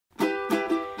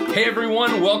Hey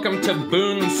everyone, welcome to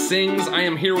Boone Sings. I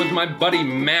am here with my buddy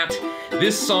Matt.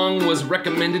 This song was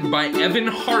recommended by Evan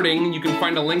Harding. You can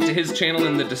find a link to his channel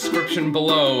in the description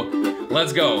below.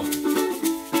 Let's go.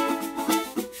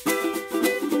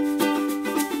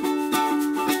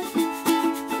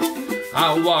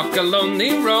 I walk a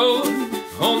lonely road,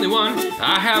 only one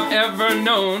I have ever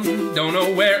known. Don't know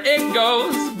where it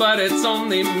goes, but it's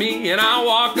only me and I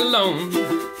walk alone.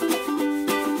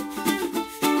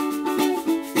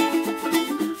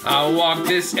 I walk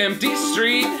this empty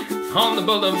street on the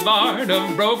Boulevard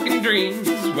of Broken Dreams,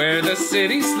 where the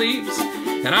city sleeps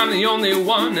and I'm the only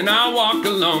one and I walk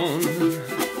alone.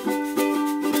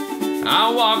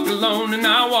 I walk alone and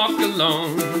I walk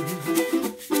alone.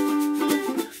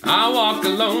 I walk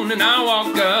alone and I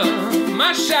walk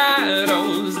my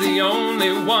shadow's the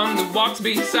only one that walks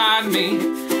beside me.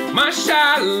 My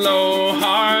shallow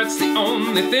heart's the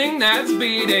only thing that's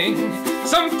beating.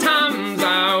 Sometimes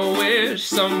I wish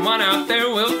someone out there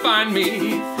will find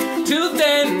me. Till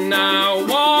then I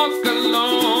walk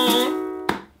alone.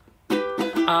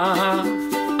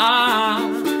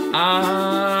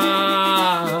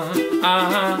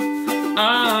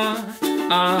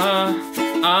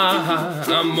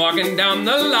 I'm walking down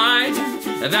the line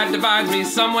that divides me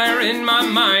somewhere in my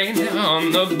mind,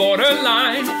 on the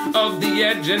borderline of the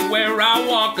edge and where I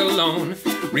walk alone.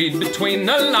 Read between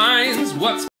the lines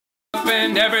what's up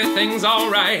and everything's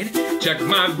alright. Check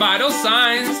my vital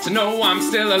signs to know I'm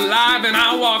still alive, and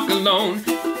I walk alone.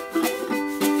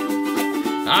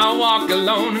 I walk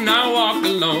alone and I walk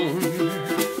alone.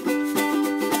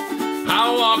 I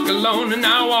walk alone and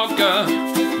I walk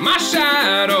my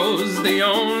shadow's the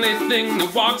only thing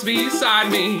that walks beside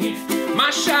me.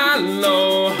 My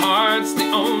shallow heart's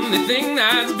the only thing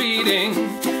that's beating.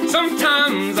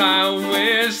 Sometimes I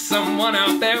wish someone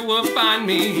out there will find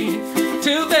me.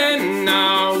 Till then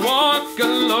I walk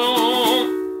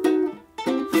alone.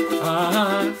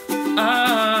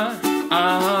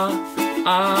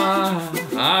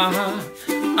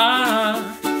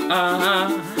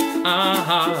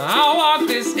 I walk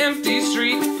this empty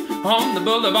street on the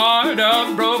Boulevard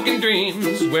of Broken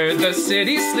Dreams, where the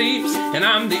city sleeps and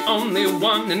I'm the only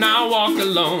one and I walk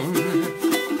alone.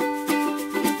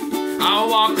 I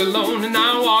walk alone and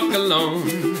I walk alone.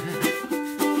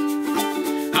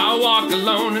 I walk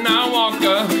alone and I walk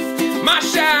my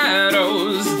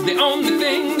shadow's the only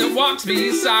thing that walks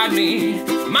beside me.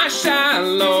 My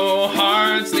shallow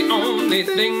heart's the only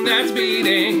thing that's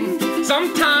beating.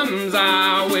 Sometimes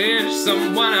I wish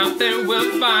someone out there will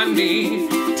find me.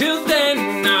 Till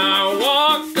then I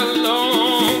walk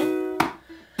alone.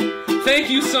 Thank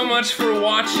you so much for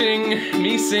watching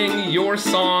me sing your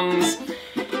songs.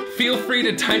 Feel free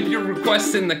to type your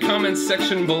requests in the comments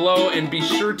section below, and be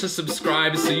sure to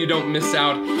subscribe so you don't miss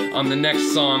out on the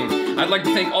next song. I'd like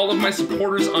to thank all of my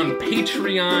supporters on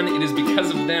Patreon. It is because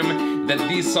of them that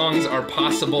these songs are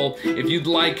possible. If you'd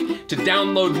like to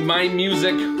download my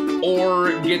music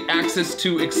or get access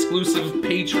to exclusive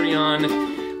Patreon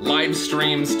live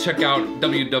streams, check out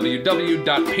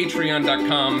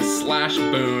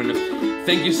www.patreon.com/Boone.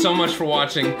 Thank you so much for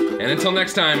watching, and until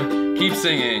next time, keep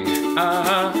singing.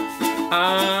 I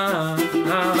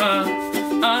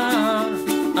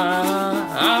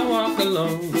walk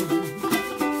alone.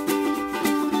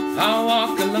 I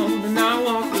walk alone and I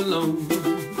walk alone.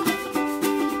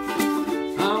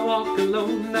 I walk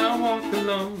alone and I walk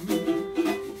alone.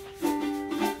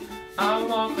 I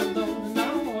walk alone.